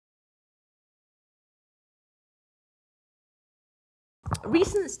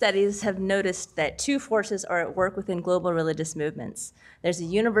recent studies have noticed that two forces are at work within global religious movements. There's a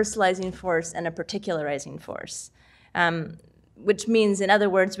universalizing force and a particularizing force, which means, in other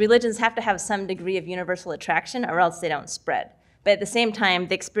words, religions have to have some degree of universal attraction or else they don't spread. But at the same time,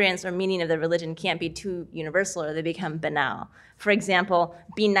 the experience or meaning of the religion can't be too universal or they become banal. For example,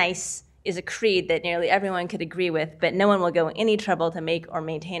 be nice is a creed that nearly everyone could agree with, but no one will go any trouble to make or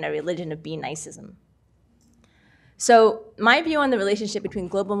maintain a religion of be-niceism. So my view on the relationship between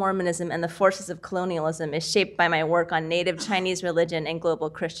global Mormonism and the forces of colonialism is shaped by my work on native Chinese religion and global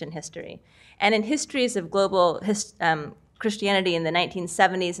Christian history. And in histories of global Christianity in the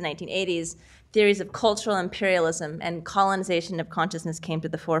 1970s and 1980s, theories of cultural imperialism and colonization of consciousness came to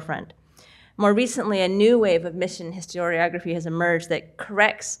the forefront. More recently, a new wave of mission historiography has emerged that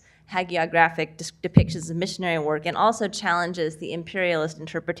corrects hagiographic depictions of missionary work and also challenges the imperialist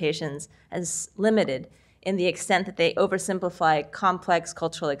interpretations as limited in the extent that they oversimplify complex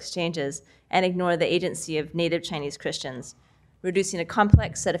cultural exchanges and ignore the agency of native Chinese Christians, reducing a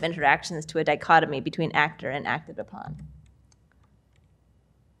complex set of interactions to a dichotomy between actor and acted upon.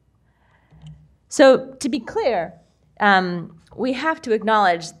 So to be clear, we have to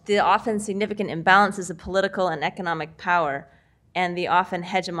acknowledge the often significant imbalances of political and economic power and the often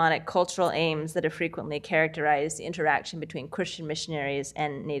hegemonic cultural aims that have frequently characterized the interaction between Christian missionaries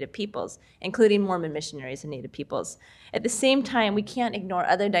and Native peoples, including Mormon missionaries and Native peoples. At the same time, we can't ignore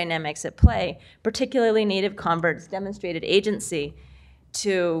other dynamics at play, particularly Native converts demonstrated agency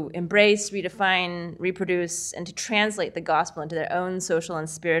to embrace, redefine, reproduce, and to translate the gospel into their own social and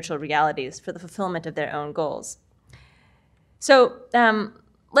spiritual realities for the fulfillment of their own goals. So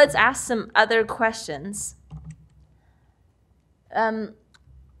let's ask some other questions.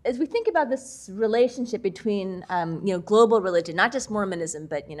 As we think about this relationship between global religion, not just Mormonism,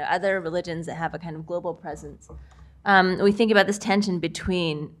 but other religions that have a kind of global presence, we think about this tension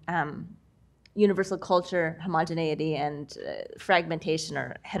between universal culture, homogeneity, and fragmentation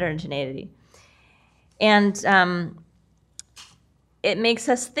or heterogeneity. And it makes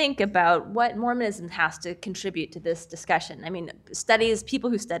us think about what Mormonism has to contribute to this discussion. I mean, people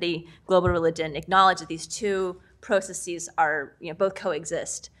who study global religion acknowledge that these two processes are, both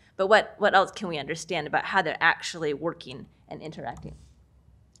coexist. But what else can we understand about how they're actually working and interacting?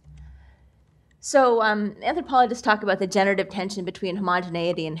 So anthropologists talk about the generative tension between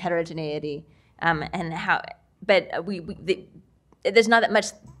homogeneity and heterogeneity, and how, but there's not that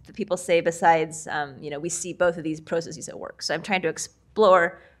much that people say besides, we see both of these processes at work. So I'm trying to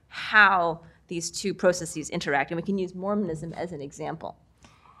explore how these two processes interact, and we can use Mormonism as an example.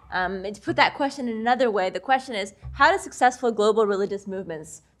 And to put that question in another way, the question is, how do successful global religious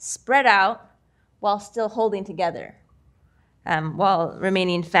movements spread out while still holding together, while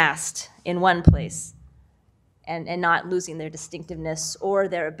remaining fast in one place and not losing their distinctiveness or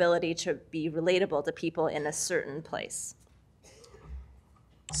their ability to be relatable to people in a certain place?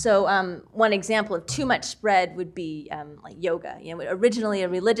 So one example of too much spread would be like yoga. Originally a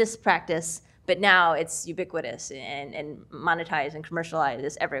religious practice, but now it's ubiquitous and monetized and commercialized.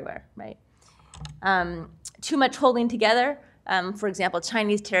 It's everywhere, right? Too much holding together. For example,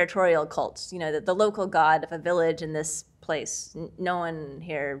 Chinese territorial cults. The local god of a village in this place. No one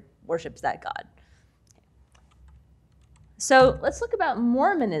here worships that god. So let's look about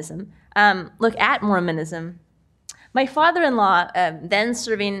Mormonism. Look at Mormonism. My father-in-law, then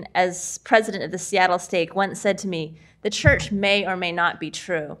serving as president of the Seattle stake, once said to me, "The church may or may not be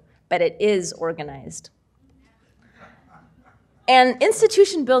true, but it is organized." And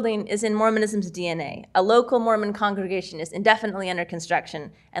institution building is in Mormonism's DNA. A local Mormon congregation is indefinitely under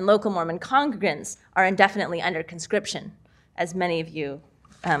construction, and local Mormon congregants are indefinitely under conscription, as many of you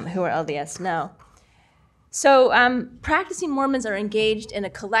who are LDS know. So practicing Mormons are engaged in a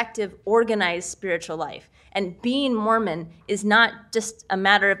collective, organized spiritual life. And being Mormon is not just a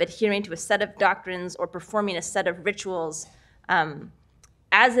matter of adhering to a set of doctrines or performing a set of rituals,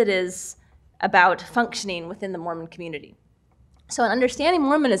 as it is about functioning within the Mormon community. So in understanding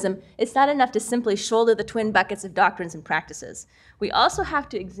Mormonism, it's not enough to simply shoulder the twin buckets of doctrines and practices. We also have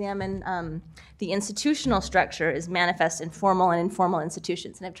to examine the institutional structure as manifest in formal and informal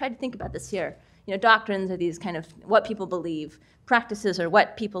institutions. And I've tried to think about this here. Doctrines are these kind of what people believe. Practices are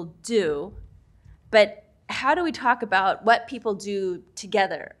what people do. But how do we talk about what people do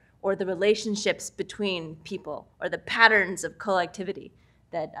together, or the relationships between people, or the patterns of collectivity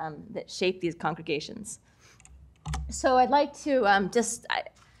that shape these congregations? So I'd like to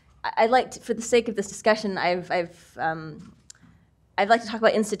I'd like to, for the sake of this discussion, I'd like to talk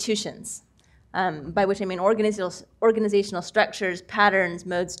about institutions, by which I mean organizational structures, patterns,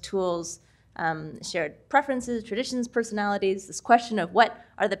 modes, tools, shared preferences, traditions, personalities, this question of what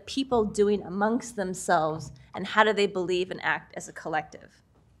are the people doing amongst themselves and how do they believe and act as a collective.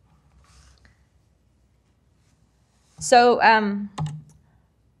 So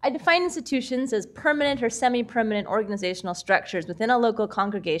I define institutions as permanent or semi-permanent organizational structures within a local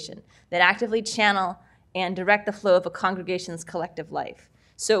congregation that actively channel and direct the flow of a congregation's collective life.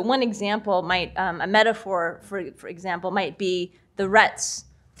 So one example might, a metaphor, for example, might be the ruts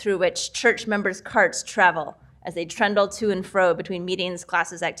through which church members' carts travel as they trundle to and fro between meetings,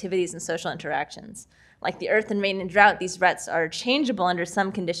 classes, activities, and social interactions. Like the earth and rain and drought, these ruts are changeable under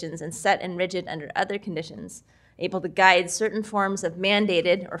some conditions and set and rigid under other conditions, able to guide certain forms of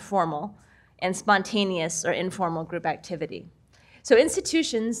mandated or formal and spontaneous or informal group activity. So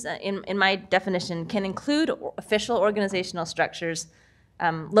institutions, in my definition, can include official organizational structures,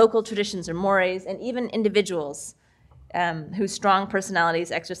 local traditions or mores, and even individuals whose strong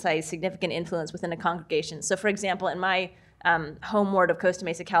personalities exercise significant influence within a congregation. So for example, in my home ward of Costa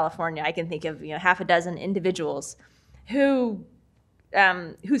Mesa, California, I can think of half a dozen individuals whose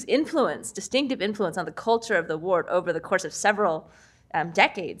influence, distinctive influence on the culture of the ward over the course of several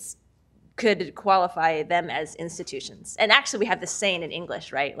decades could qualify them as institutions. And actually we have this saying in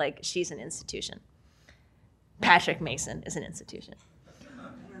English, right? Like, she's an institution. Patrick Mason is an institution.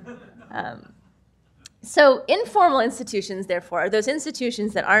 So informal institutions, therefore, are those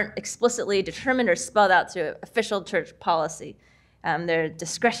institutions that aren't explicitly determined or spelled out through official church policy. They're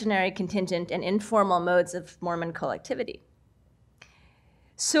discretionary, contingent, and informal modes of Mormon collectivity.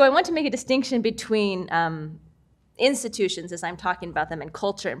 So I want to make a distinction between institutions, as I'm talking about them, and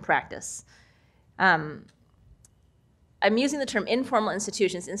culture and practice. I'm using the term informal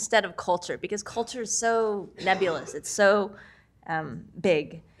institutions instead of culture because culture is so nebulous. It's so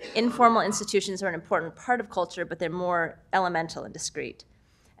big. Informal institutions are an important part of culture, but they're more elemental and discrete.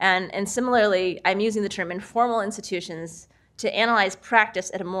 And similarly, I'm using the term informal institutions to analyze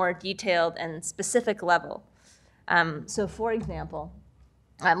practice at a more detailed and specific level. So for example,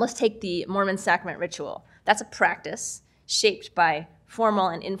 let's take the Mormon sacrament ritual. That's a practice shaped by formal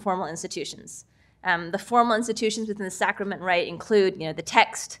and informal institutions. The formal institutions within the sacrament rite include the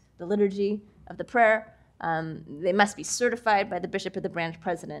text, the liturgy of the prayer. They must be certified by the bishop or the branch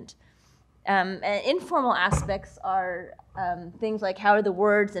president. And informal aspects are things like how are the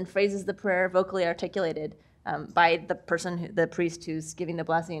words and phrases of the prayer vocally articulated by the person, the priest who's giving the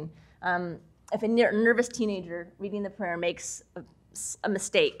blessing. If a nervous teenager reading the prayer makes a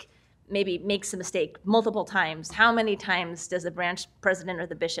mistake, maybe makes a mistake multiple times, how many times does the branch president or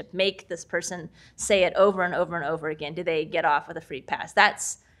the bishop make this person say it over and over and over again? Do they get off with a free pass?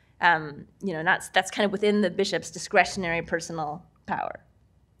 That's that's kind of within the bishop's discretionary personal power.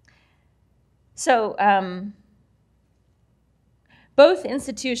 So both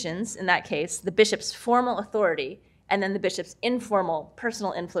institutions, in that case, the bishop's formal authority and then the bishop's informal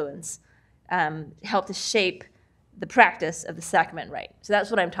personal influence, help to shape the practice of the sacrament rite. So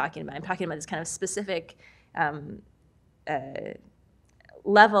that's what I'm talking about. I'm talking about this kind of specific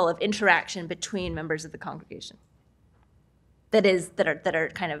level of interaction between members of the congregation that are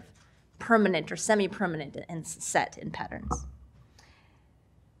kind of permanent or semi-permanent and set in patterns.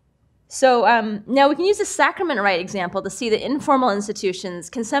 So now we can use the sacrament rite example to see that informal institutions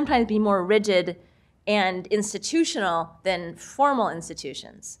can sometimes be more rigid and institutional than formal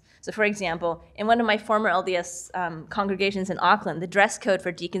institutions. So for example, in one of my former LDS congregations in Auckland, the dress code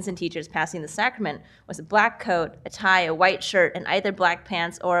for deacons and teachers passing the sacrament was a black coat, a tie, a white shirt, and either black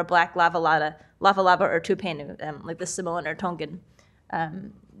pants or a black lava or tupenu, like the Samoan or Tongan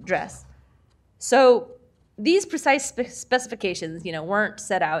dress. So these precise specifications, weren't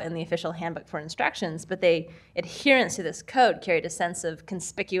set out in the official handbook for instructions, but adherence to this code carried a sense of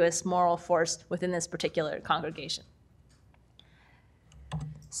conspicuous moral force within this particular congregation.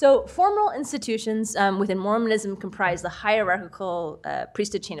 So formal institutions within Mormonism comprise the hierarchical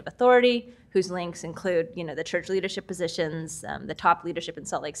priesthood chain of authority, whose links include, the church leadership positions, the top leadership in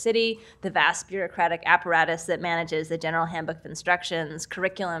Salt Lake City, the vast bureaucratic apparatus that manages the general handbook of instructions,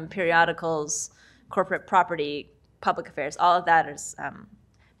 curriculum, periodicals, corporate property, public affairs. All of that is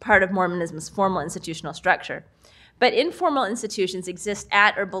part of Mormonism's formal institutional structure. But informal institutions exist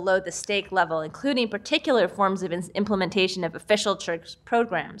at or below the stake level, including particular forms of implementation of official church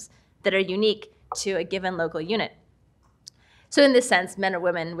programs that are unique to a given local unit. So in this sense, men or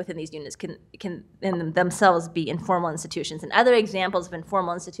women within these units can in themselves be informal institutions. And other examples of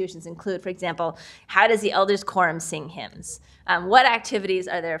informal institutions include, for example, how does the elders quorum sing hymns? What activities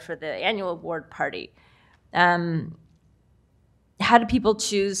are there for the annual ward party? How do people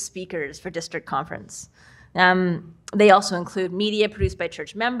choose speakers for district conference? They also include media produced by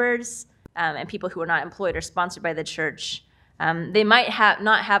church members, and people who are not employed or sponsored by the church. They might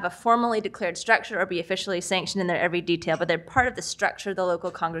not have a formally declared structure or be officially sanctioned in their every detail, but they're part of the structure of the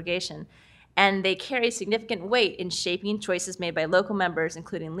local congregation. And they carry significant weight in shaping choices made by local members,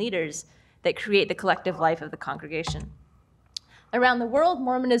 including leaders, that create the collective life of the congregation. Around the world,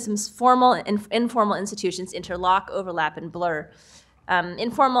 Mormonism's formal and informal institutions interlock, overlap, and blur.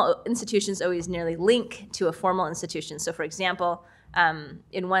 Informal institutions always nearly link to a formal institution. So for example,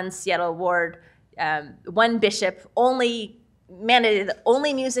 in one Seattle ward, one bishop only mandated that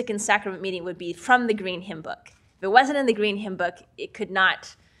only music and sacrament meeting would be from the Green Hymn Book. If it wasn't in the Green Hymn Book, it could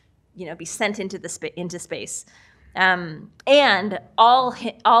not, be sent into space. And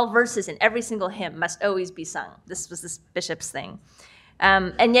all verses in every single hymn must always be sung. This was this bishop's thing.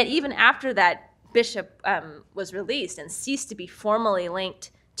 And yet even after that bishop was released and ceased to be formally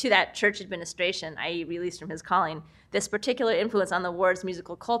linked to that church administration, i.e. released from his calling, this particular influence on the ward's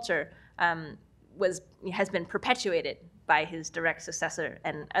musical culture has been perpetuated by his direct successor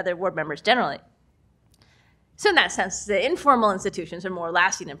and other ward members generally. So in that sense, the informal institutions are more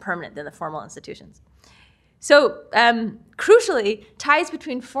lasting and permanent than the formal institutions. So crucially, ties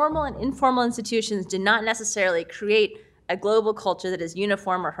between formal and informal institutions do not necessarily create a global culture that is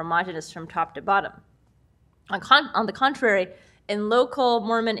uniform or homogeneous from top to bottom. On the contrary, in local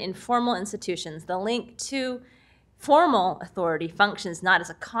Mormon informal institutions, the link to formal authority functions not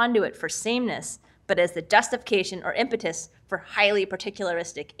as a conduit for sameness, but as the justification or impetus for highly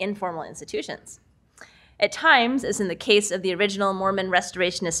particularistic informal institutions. At times, as in the case of the original Mormon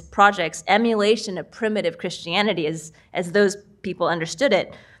restorationist project's emulation of primitive Christianity as those people understood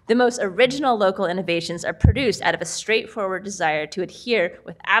it, the most original local innovations are produced out of a straightforward desire to adhere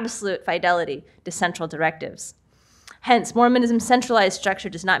with absolute fidelity to central directives. Hence, Mormonism's centralized structure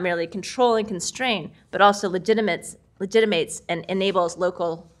does not merely control and constrain, but also legitimates and enables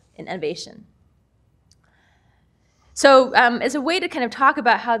local innovation. So as a way to kind of talk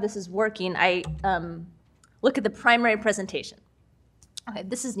about how this is working, I look at the primary presentation. Okay,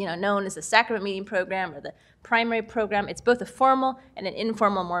 this is known as the sacrament meeting program or the primary program. It's both a formal and an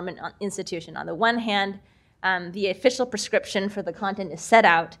informal Mormon institution. On the one hand, the official prescription for the content is set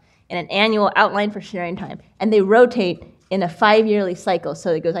out in an annual outline for sharing time, and they rotate in a 5-yearly cycle.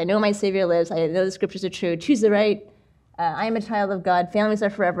 So it goes, I know my Savior lives, I know the scriptures are true, choose the right, I am a child of God, families are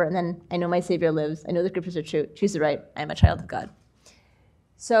forever, and then I know my Savior lives, I know the scriptures are true, choose the right, I am a child of God.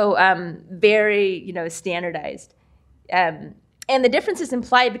 So very, standardized. And the differences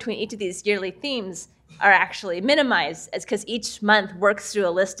implied between each of these yearly themes are actually minimized because each month works through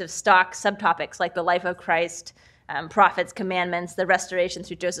a list of stock subtopics like the life of Christ, prophets, commandments, the restoration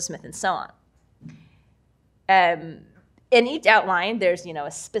through Joseph Smith, and so on. In each outline, there's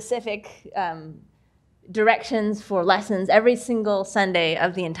a specific directions for lessons every single Sunday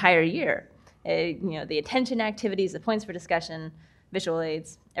of the entire year. The attention activities, the points for discussion, visual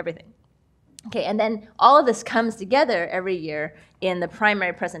aids, everything. Okay, and then all of this comes together every year in the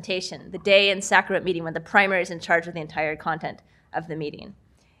primary presentation, the day and sacrament meeting when the primary is in charge of the entire content of the meeting.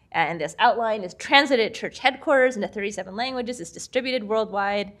 And this outline is translated at church headquarters into 37 languages, it's distributed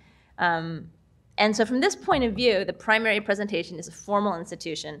worldwide. And so from this point of view, the primary presentation is a formal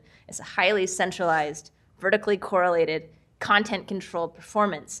institution. It's a highly centralized, vertically correlated, content-controlled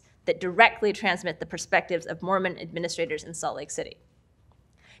performance that directly transmit the perspectives of Mormon administrators in Salt Lake City.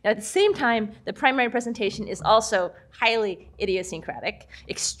 Now, at the same time, the primary presentation is also highly idiosyncratic,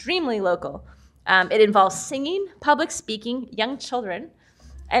 extremely local. It involves singing, public speaking, young children,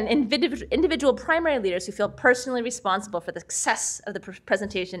 and individual primary leaders who feel personally responsible for the success of the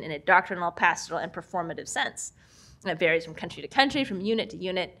presentation in a doctrinal, pastoral, and performative sense. And it varies from country to country, from unit to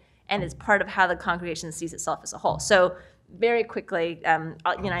unit, and is part of how the congregation sees itself as a whole. So very quickly,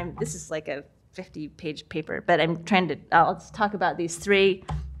 this is like a 50-page paper, but I'll just talk about these 3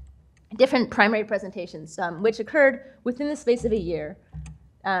 different primary presentations, which occurred within the space of a year,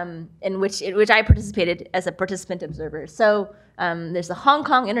 in which I participated as a participant observer. So there's the Hong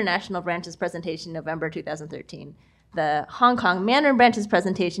Kong International Branch's presentation, November 2013. The Hong Kong Mandarin Branch's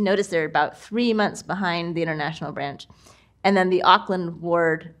presentation, notice they're about 3 months behind the International Branch. And then the Auckland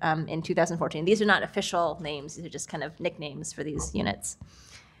Ward in 2014. These are not official names, these are just kind of nicknames for these units.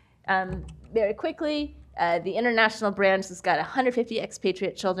 Very quickly, the International Branch has got 150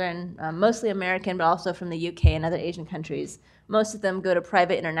 expatriate children, mostly American, but also from the UK and other Asian countries. Most of them go to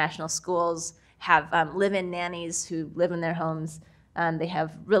private international schools, have live-in nannies who live in their homes. They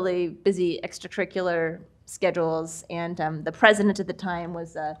have really busy extracurricular schedules, and the president at the time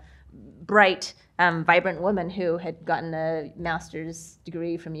was a bright, vibrant woman who had gotten a master's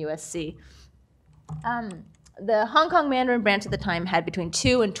degree from USC. The Hong Kong Mandarin branch at the time had between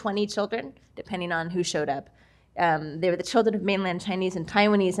 2 and 20 children, depending on who showed up. They were the children of mainland Chinese and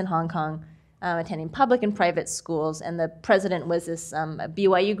Taiwanese in Hong Kong, attending public and private schools, and the president was this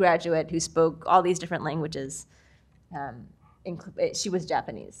BYU graduate who spoke all these different languages. She was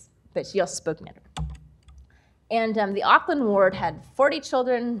Japanese, but she also spoke Mandarin. And the Auckland ward had 40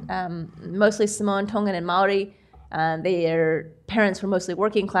 children, mostly Samoan, Tongan, and Maori. Their parents were mostly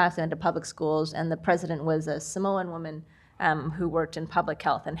working class and went to public schools, and the president was a Samoan woman who worked in public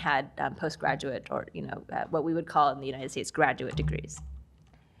health and had postgraduate, or what we would call in the United States graduate degrees.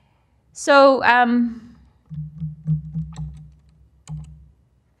 So,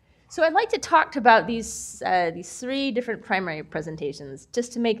 so I'd like to talk about these 3 different primary presentations,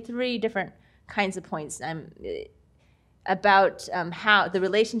 just to make 3 different kinds of points about how the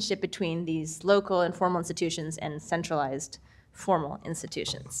relationship between these local informal institutions and centralized formal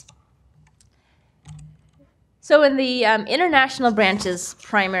institutions. So in the international branch's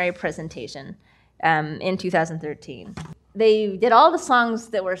primary presentation in 2013, they did all the songs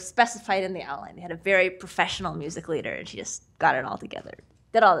that were specified in the outline. They had a very professional music leader, and she just got it all together,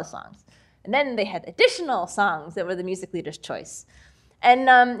 did all the songs. And then they had additional songs that were the music leader's choice. And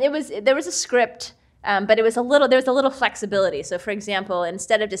there was a script, but there was a little flexibility. So for example,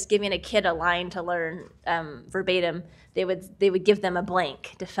 instead of just giving a kid a line to learn verbatim, they would give them a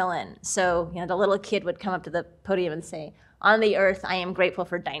blank to fill in. So the little kid would come up to the podium and say, "On the earth, I am grateful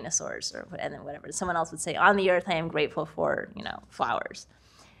for dinosaurs," and then whatever. Someone else would say, "On the earth, I am grateful for flowers."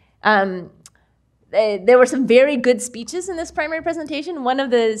 There were some very good speeches in this primary presentation. One of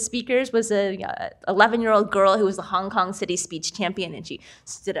the speakers was a 11-year-old girl who was the Hong Kong City speech champion, and she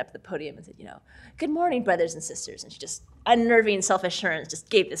stood up at the podium and said, "Good morning, brothers and sisters," and she just, unnerving self-assurance, just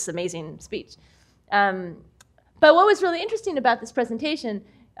gave this amazing speech. But what was really interesting about this presentation,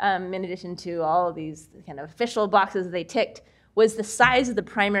 in addition to all of these kind of official boxes they ticked, was the size of the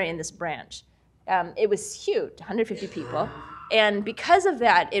primary in this branch. It was huge, 150 people. And because of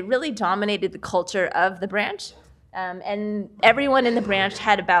that, it really dominated the culture of the branch. And everyone in the branch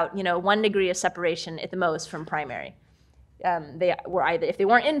had about 1 degree of separation at the most from primary. They were either, if they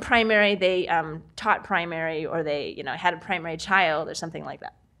weren't in primary, they taught primary, or they had a primary child or something like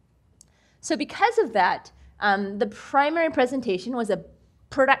that. So because of that, the primary presentation was a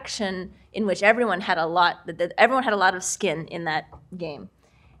production in which everyone had a lot of skin in that game.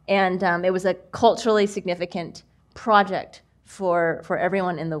 And it was a culturally significant project for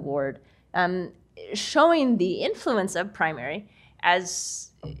everyone in the ward, showing the influence of primary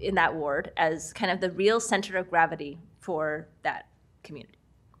in that ward as kind of the real center of gravity for that community.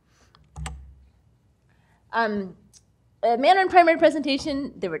 A Mandarin primary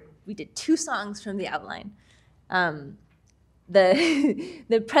presentation, we did 2 songs from the outline.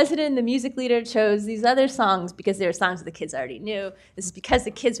 The president and the music leader chose these other songs because they were songs that the kids already knew. This is because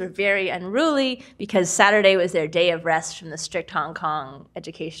the kids were very unruly, because Saturday was their day of rest from the strict Hong Kong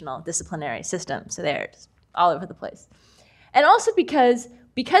educational disciplinary system. So they're just all over the place. And also because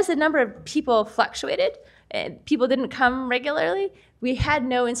the number of people fluctuated and people didn't come regularly, we had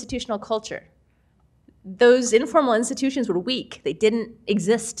no institutional culture. Those informal institutions were weak. They didn't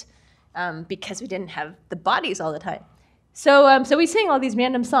exist because we didn't have the bodies all the time. So we sang all these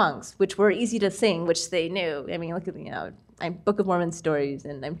random songs, which were easy to sing, which they knew. I mean, look at I'm Book of Mormon stories,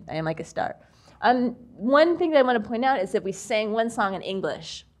 and I am like a star. One thing that I want to point out is that we sang 1 song in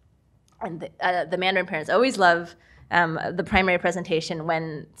English, and the Mandarin parents always love the primary presentation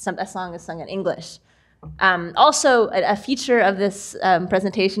when a song is sung in English. Also, a feature of this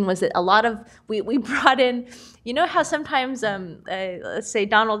presentation was that we brought in, how sometimes, let's say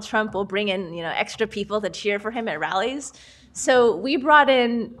Donald Trump will bring in, extra people to cheer for him at rallies. So we brought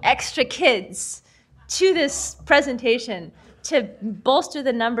in extra kids to this presentation to bolster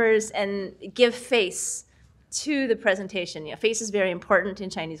the numbers and give face to the presentation. Face is very important in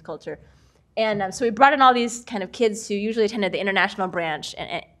Chinese culture. And so we brought in all these kind of kids who usually attended the international branch,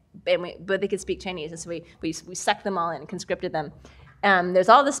 but they could speak Chinese, and so we sucked them all in and conscripted them. There's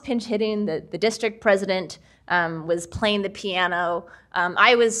all this pinch hitting. The district president was playing the piano.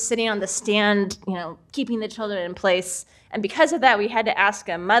 I was sitting on the stand, keeping the children in place. And because of that, we had to ask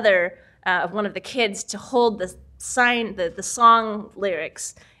a mother of one of the kids to hold the song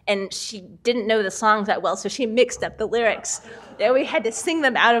lyrics. And she didn't know the songs that well, so she mixed up the lyrics. And we had to sing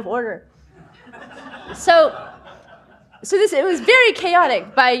them out of order. So it was very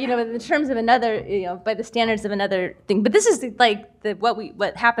chaotic by in terms of another by the standards of another thing. But this is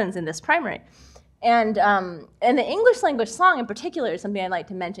what happens in this primary. And the English language song in particular is something I'd like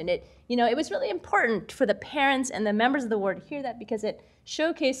to mention. It was really important for the parents and the members of the ward to hear that because it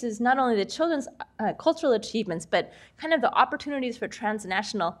showcases not only the children's cultural achievements, but kind of the opportunities for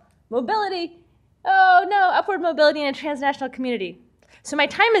transnational mobility. Oh no, upward mobility in a transnational community. So my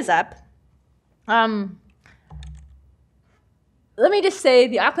time is up. Let me just say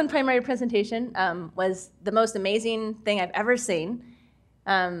the Auckland Primary presentation was the most amazing thing I've ever seen.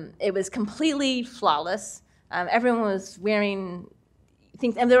 It was completely flawless. Everyone was wearing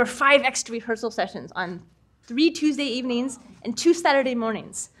things, and there were 5 extra rehearsal sessions on 3 Tuesday evenings and 2 Saturday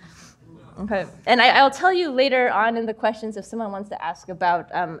mornings. Okay, and I'll tell you later on in the questions if someone wants to ask about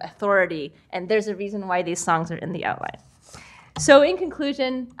authority, and there's a reason why these songs are in the outline. So in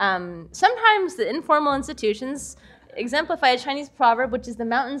conclusion, sometimes the informal institutions exemplify a Chinese proverb, which is the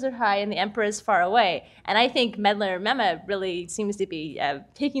mountains are high and the emperor is far away. And I think Medler Mema really seems to be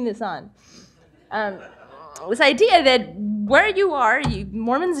taking this on. This idea that where you are,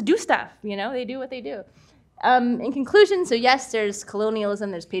 Mormons do stuff, they do what they do. In conclusion, so yes, there's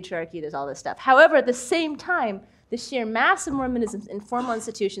colonialism, there's patriarchy, there's all this stuff. However, at the same time, the sheer mass of Mormonism's informal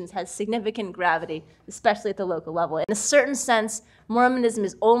institutions has significant gravity, especially at the local level. In a certain sense, Mormonism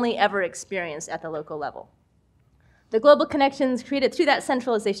is only ever experienced at the local level. The global connections created through that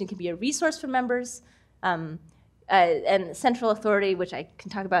centralization can be a resource for members, and central authority, which I can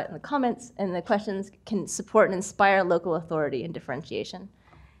talk about in the comments and the questions, can support and inspire local authority and differentiation.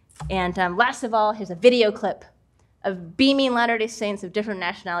 And last of all, here's a video clip of beaming Latter-day Saints of different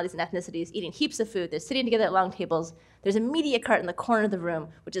nationalities and ethnicities eating heaps of food. They're sitting together at long tables. There's a media cart in the corner of the room,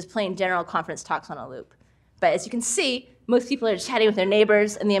 which is playing general conference talks on a loop. But as you can see, most people are chatting with their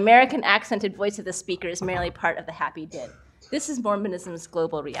neighbors, and the American accented voice of the speaker is merely part of the happy din. This is Mormonism's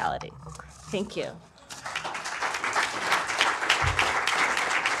global reality. Thank you.